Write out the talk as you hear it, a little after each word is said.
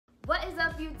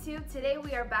YouTube? Today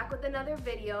we are back with another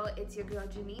video. It's your girl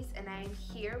Janice and I am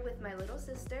here with my little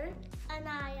sister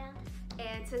Anaya.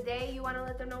 And today you want to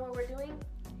let them know what we're doing?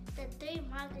 The 3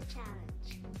 marker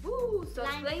challenge. Woo! So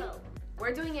explain. Blindfold.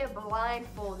 We're doing it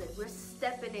blindfolded. We're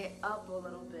stepping it up a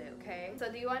little bit, okay?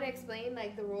 So do you want to explain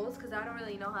like the rules? Because I don't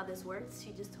really know how this works.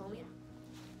 She just told me.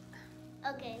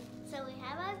 Okay, so we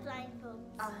have our blindfolds.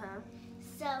 Uh-huh.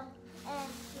 So,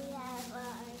 and we have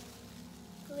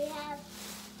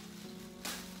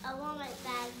a Walmart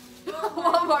bag.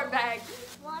 Walmart bag.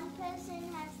 One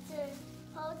person has to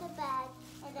hold the bag,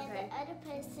 and then Okay. the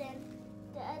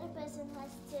other person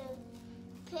has to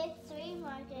pick 3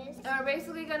 markers. And we're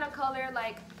basically gonna color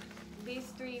like these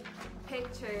 3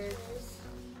 pictures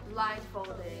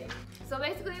blindfolded. So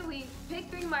basically we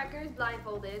pick 3 markers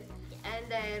blindfolded, and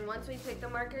then once we pick the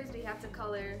markers we have to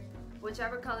color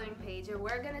whichever coloring page, and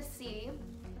we're gonna see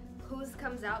whose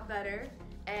comes out better,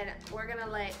 and we're gonna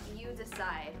let you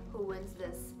decide who wins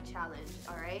this challenge.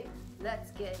 All right, let's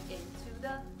get into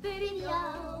the video.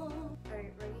 All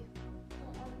right, ready?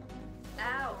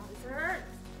 Ow, this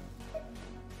hurts.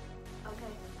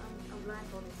 Okay, I'm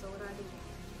blindfolded, so what do I do?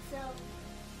 So,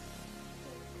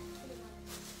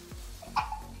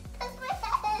 that's my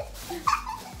head.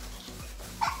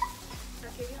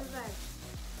 Okay, give me the bag.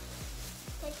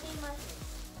 Take 3 markers.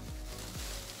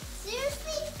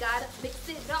 Seriously? Gotta mix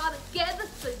it all together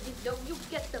so you know you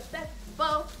get the best of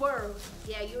both worlds.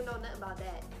 Yeah, you know nothing about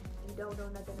that. You don't know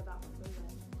nothing about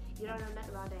You don't know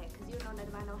nothing about that because you don't know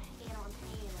nothing about no Hannah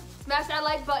Montana. Smash that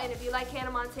like button if you like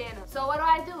Hannah Montana. So what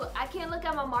do? I can't look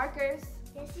at my markers.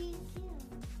 Yes, you can.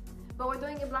 But we're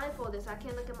doing it blindfolded, so I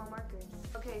can't look at my markers.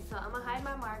 Okay, so I'm gonna hide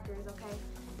my markers, okay?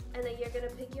 And then you're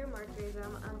gonna pick your markers, and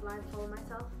I'm gonna unblindfold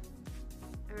myself.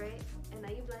 Alright? And now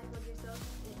you blindfold yourself.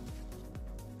 Yeah.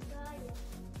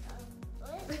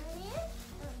 What? Right here?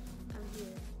 I'm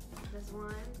here. That's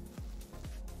 1.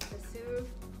 That's 2.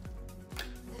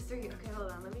 That's 3. Okay, hold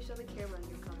on. Let me show the camera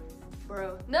your colors.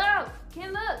 Bro. No!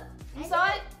 Can't look! You saw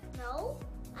it? No.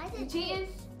 I did. You cheating?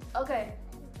 this. Okay.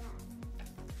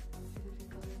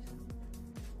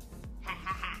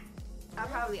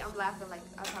 I'm laughing like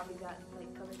I probably got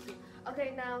like colors too.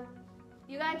 Okay, now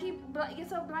you gotta keep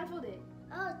yourself blindfolded.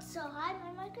 Oh, so hide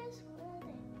my markers? Where are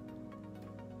they?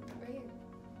 Right here.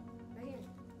 Right here.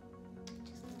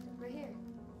 Just Right here.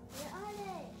 where are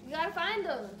they? You gotta find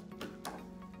them.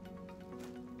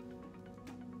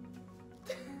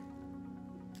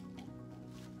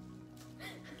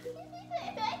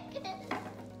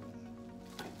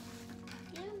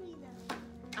 Give me them.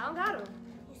 I don't got them.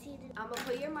 You see the I'm gonna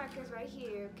put your markers right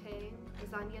here, okay?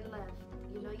 It's on your left.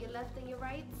 You know your left and your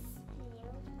rights?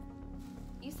 yep.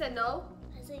 You said no?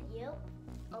 I said yep.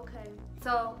 Okay.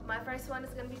 So my first one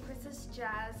is gonna be Princess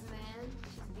Jasmine.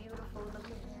 She's beautiful. Look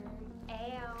at her.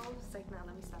 Ow. It's like, no,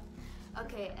 let me stop.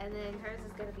 Okay, and then hers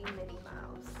is gonna be Minnie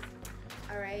Mouse.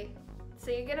 Alright.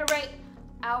 So you're gonna rate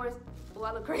ours. Oh,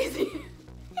 I look crazy.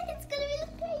 It's gonna be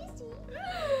crazy.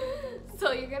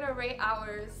 So you're gonna rate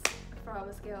ours from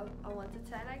a scale of 1 to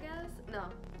 10, I guess? No.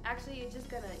 Actually you're just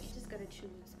gonna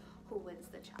choose who wins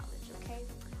the challenge, okay?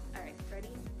 Alright,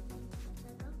 ready?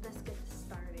 Let's get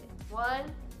started.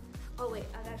 1. Oh wait,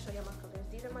 I gotta show you my colors.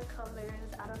 These are my colors.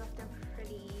 I don't know if they're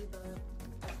pretty, but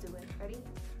let's do it. Ready?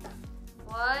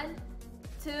 1,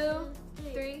 2,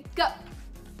 3, go!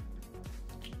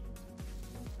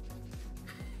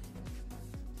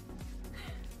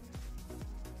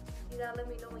 You gotta let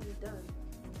me know when you're done.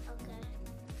 Okay.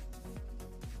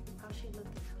 How's she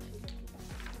looking? How's she looking?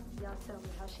 Y'all tell me,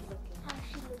 how's she looking? How's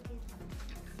she looking?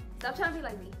 Stop trying to be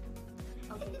like me.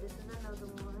 Okay, this is another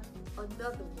one.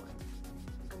 Another one.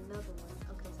 Another one.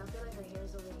 Okay, so I feel like her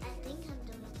hair's over here. I think I'm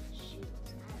done with the shoes.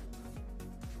 I don't know.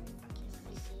 Can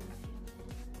I see?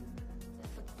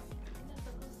 That's the point. You're not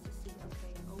supposed to see.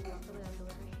 Okay. Oh, I feel like I'm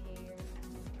doing her hair.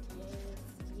 Yes,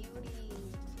 beauty.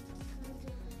 Can I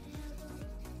do her hair though?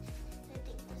 I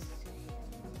think this is her hair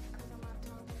though, because I'm on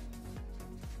top of it.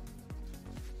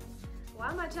 Why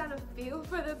am I trying to feel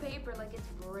for the paper like it's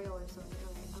braille or something?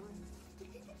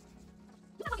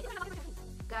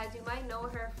 Guys, you might know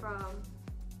her from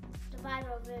The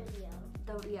viral video.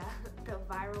 the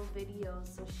viral videos.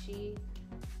 So she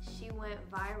went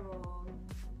viral,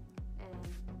 and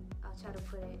I'll try to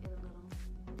put it in a little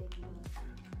thingy.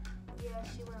 Yeah,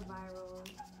 she went viral.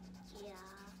 Yeah.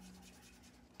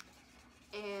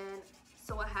 And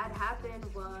so what had happened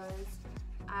was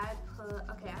I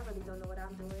really don't know what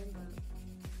I'm doing, but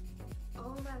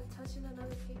oh, am I touching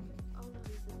another paper? Oh no,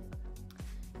 this isn't.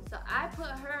 So I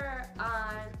put her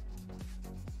on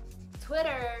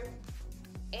Twitter,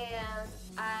 and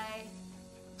I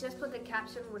just put the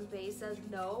caption when Bae says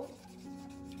no.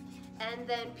 And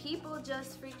then people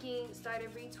just freaking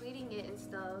started retweeting it and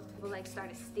stuff. People like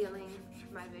started stealing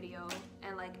my video,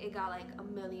 and like it got like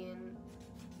 1 million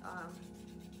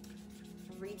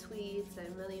retweets and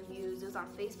 1 million views. It was on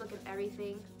Facebook and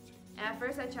everything. And at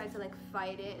first I tried to like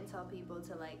fight it and tell people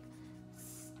to like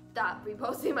stop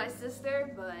reposting my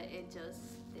sister, but it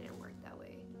just didn't work that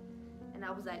way. And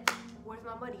I was like, where's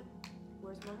my money?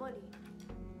 Where's my money?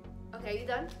 Okay, you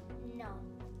done? No.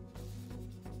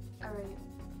 Alright.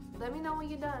 Let me know when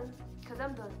you're done, cause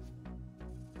I'm done.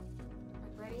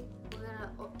 Ready? We're gonna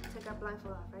take our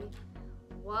blindfold off. Ready?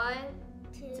 1,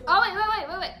 2. Oh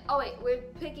wait. Oh wait. We're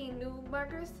picking new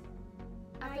markers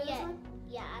after this one.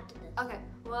 Yeah, after this. Okay.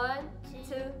 1,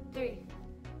 2, 3.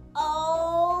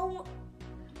 Oh.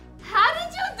 How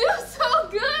did you do so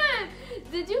good?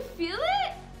 Did you feel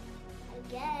it? I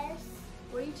guess.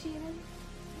 Were you cheating?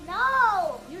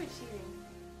 No. You were cheating.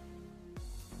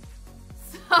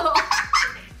 So.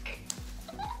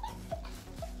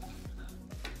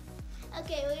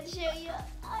 Okay, we're gonna show you.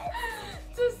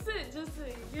 Just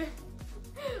sit. Yeah.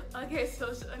 Okay,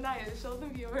 so Anaya, show the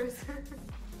viewers.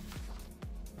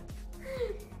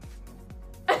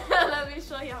 Let me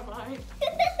show you mine.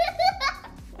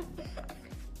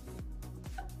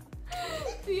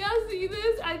 Do y'all see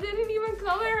this? I didn't even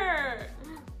color her.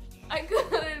 I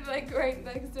colored like right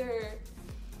next to her.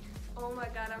 Oh my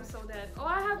god, I'm so dead. Oh,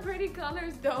 I have pretty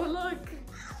colors though. Look,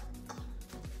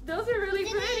 those are really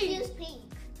pretty. Use pink.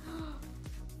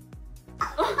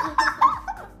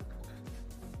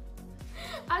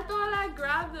 I thought I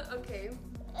grabbed the. Okay.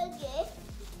 Okay.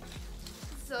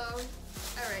 So,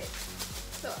 alright.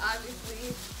 So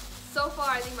obviously, so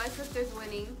far I think my sister's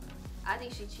winning. I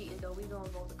think she's cheating though. We gonna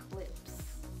roll the clips.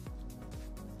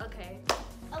 Okay.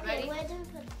 Okay, Ready? where do we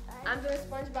put? I'm doing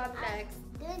SpongeBob next.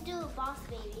 I'm gonna do Boss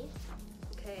Baby.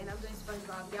 Okay, and I'm doing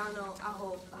SpongeBob. Y'all know I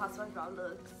hope how SpongeBob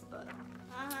looks, but.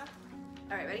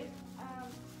 Alright, ready?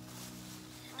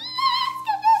 Let's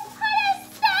get this party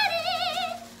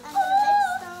started. I'm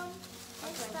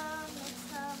gonna mix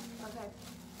them. Okay.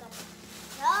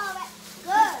 Got it.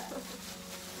 Alright, good.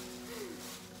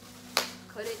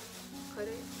 Cut it.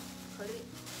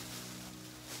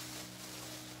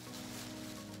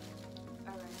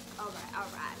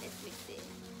 Alright, let's mix it.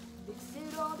 Mix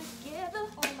it all together.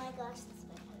 Oh my gosh, this is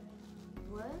bad color.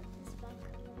 What? This is bad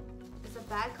color. It's a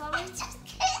bad color? I'm just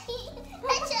kidding.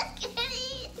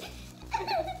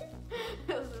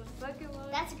 It was the second one.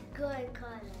 That's a good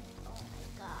color. Oh my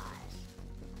gosh.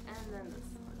 And then this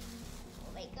one.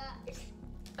 Oh my gosh.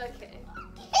 Okay.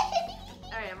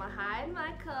 Alright, I'm gonna hide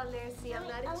my color. See, I'm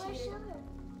not a cheater.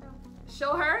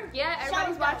 Show her? Yeah,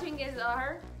 everybody's watching is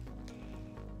her.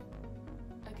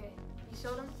 Okay. You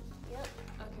showed them? Yep.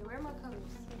 Okay, where are my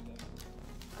colors?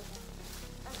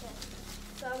 Okay.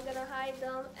 So I'm gonna hide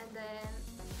them and then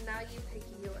now you pick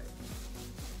yours.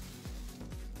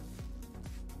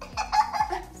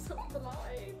 I'm so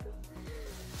blind.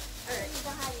 Alright. You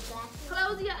don't have your glasses?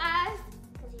 Close your eyes.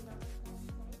 Because you don't have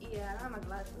glasses. Yeah, I don't have my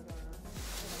glasses on.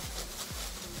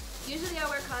 Usually I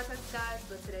wear contacts, guys,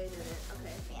 but today I didn't.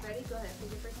 Okay, Yeah. ready? Go ahead,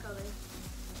 pick your first color.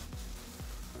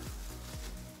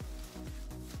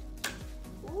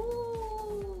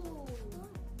 Ooh.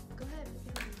 Go ahead.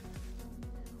 Pick it.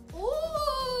 Ooh.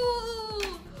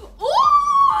 Ooh.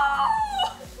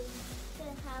 Can I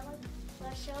have it? Will I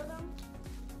show them?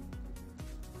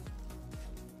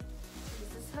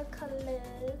 This is her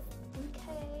colors.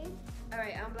 Okay. All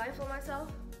right, I'm blindfold myself.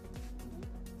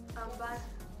 I'm blind.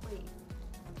 Wait.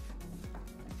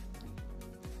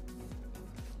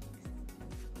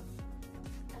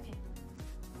 Okay.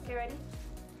 Okay, ready?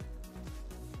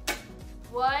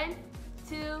 1,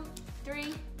 2,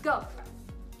 3, go. I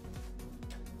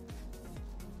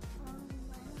don't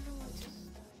know what to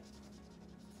start.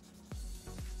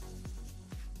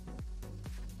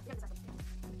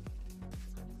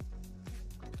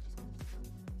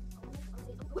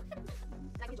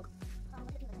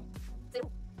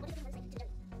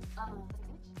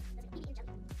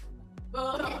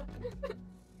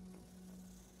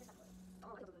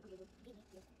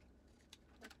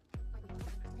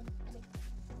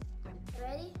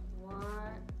 Ready?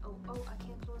 Oh, I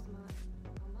can't close my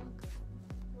look.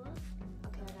 What?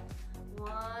 Okay, I got it.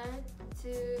 1,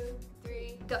 2,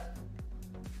 3, go.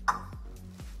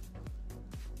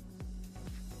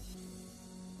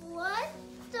 What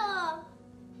the?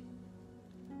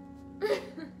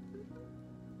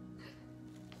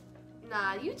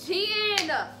 Nah, you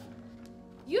cheating.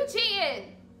 You cheating.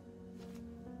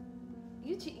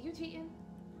 You cheating.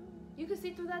 You can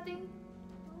see through that thing.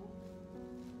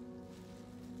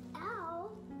 Ow.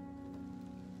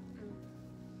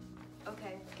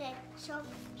 Okay. Okay, show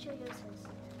yours first.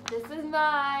 This is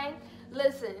mine.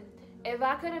 Listen, if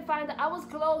I couldn't find I was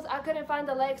close. I couldn't find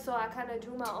the leg, so I kind of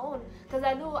drew my own because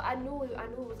I knew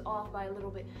it was off by a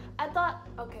little bit. I thought,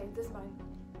 okay, this is mine.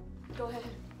 Go ahead.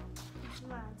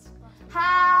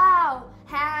 How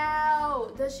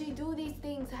does she do these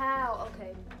things? How?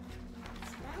 Okay.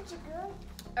 It's magical.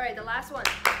 All right, the last one.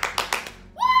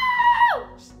 Woo!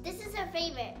 This is her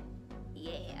favorite.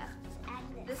 Yeah. It's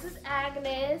Agnes. This is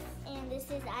Agnes. And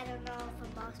this is, I don't know, from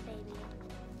Boss Baby.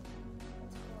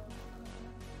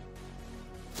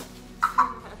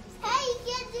 Hey, you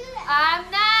can't do that. I'm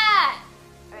not.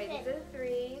 All right, these are the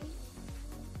 3.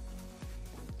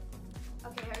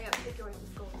 Okay, hurry up. Pick yours.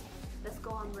 Let's go. Let's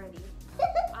go. I'm ready.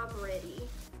 I'm ready.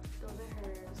 Those are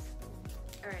hers.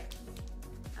 All right.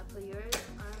 I'll put yours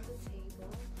on the table.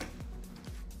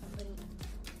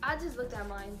 I just looked at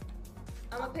mine.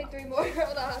 I'm gonna pick 3 more.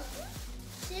 Hold on.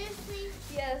 Seriously?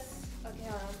 Yes. Okay,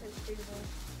 hold on. I'll pick 3 more.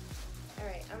 All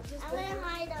right. I'm gonna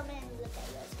hide them and look at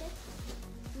yours, okay?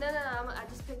 No. I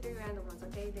just picked 3 random ones.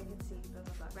 Okay, they can see. Blah,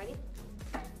 blah, blah. Ready?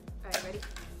 All right. Ready?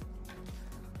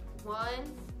 1,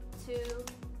 2,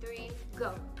 3,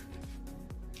 go.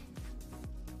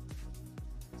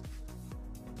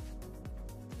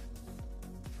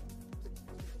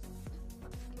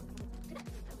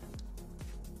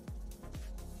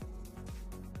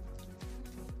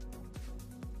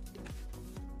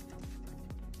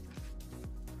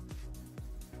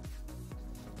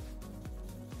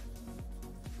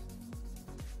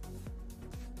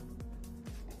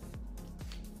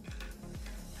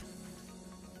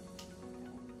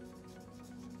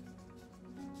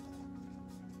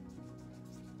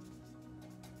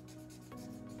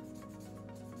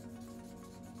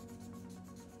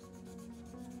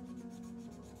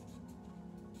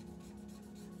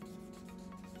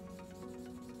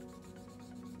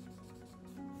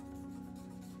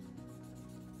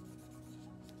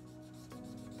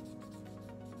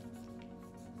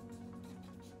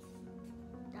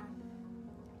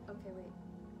 Okay, wait.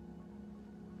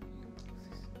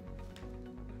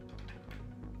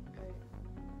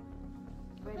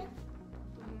 Alright. Ready?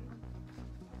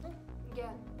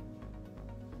 Yeah.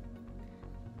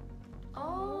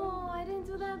 Oh, I didn't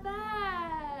do that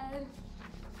bad.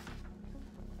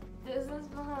 This is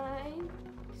fine.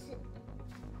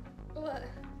 What?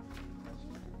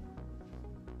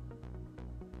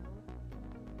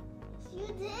 Yes, you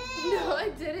did. No, I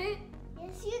didn't.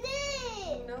 Yes, you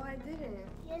did. No, I didn't.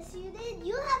 Yes, you did.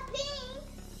 You have pink.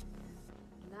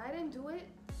 No, I didn't do it.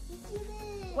 Yes, you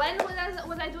did. When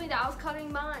was I doing that? I was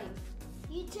cutting mine.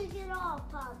 You took it off,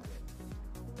 probably.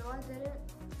 No, I didn't.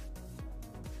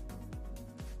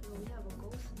 No, we have a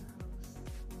ghost in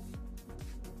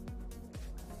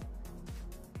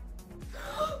the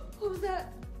house. What was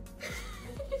that?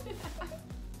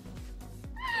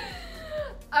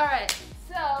 All right,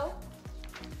 so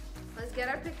let's get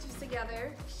our pictures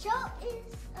together. Show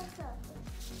is ourselves.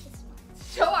 It's mine.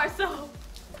 Show ourselves.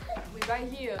 We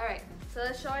right here. All right, so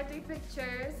let's show our 3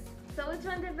 pictures. So which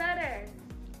one did better?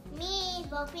 Me,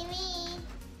 both be me.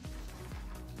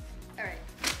 All right.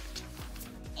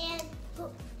 And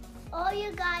all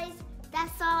you guys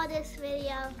that saw this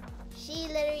video, she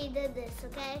literally did this,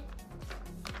 okay?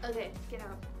 Okay, get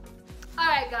out.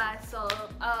 Alright guys, so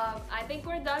I think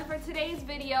we're done for today's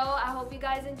video. I hope you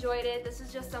guys enjoyed it. This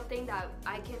is just something that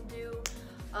I can do.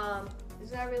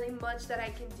 There's not really much that I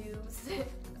can do.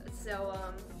 So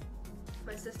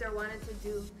my sister wanted to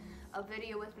do a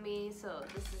video with me, so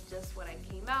this is just what I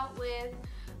came out with.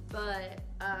 But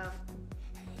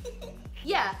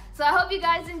yeah, so I hope you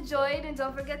guys enjoyed, and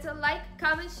don't forget to like,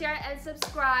 comment, share, and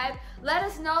subscribe. Let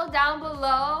us know down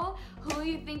below who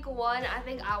you think won. I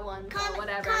think I won, but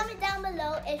whatever. Comment down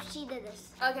below if she did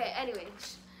this. Okay, anyway.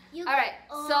 Alright,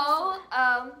 so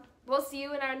we'll see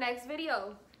you in our next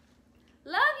video.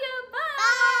 Love you, bye!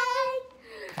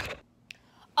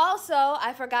 Also,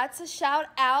 I forgot to shout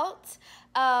out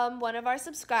one of our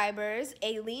subscribers,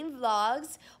 Aileen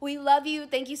Vlogs. We love you.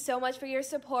 Thank you so much for your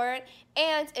support.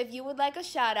 And if you would like a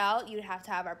shout out, you'd have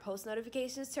to have our post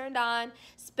notifications turned on,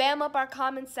 spam up our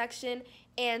comment section,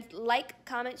 and like,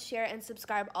 comment, share, and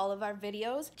subscribe all of our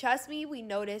videos. Trust me, we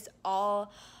notice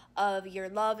all of your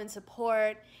love and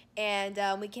support, and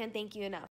we can't thank you enough.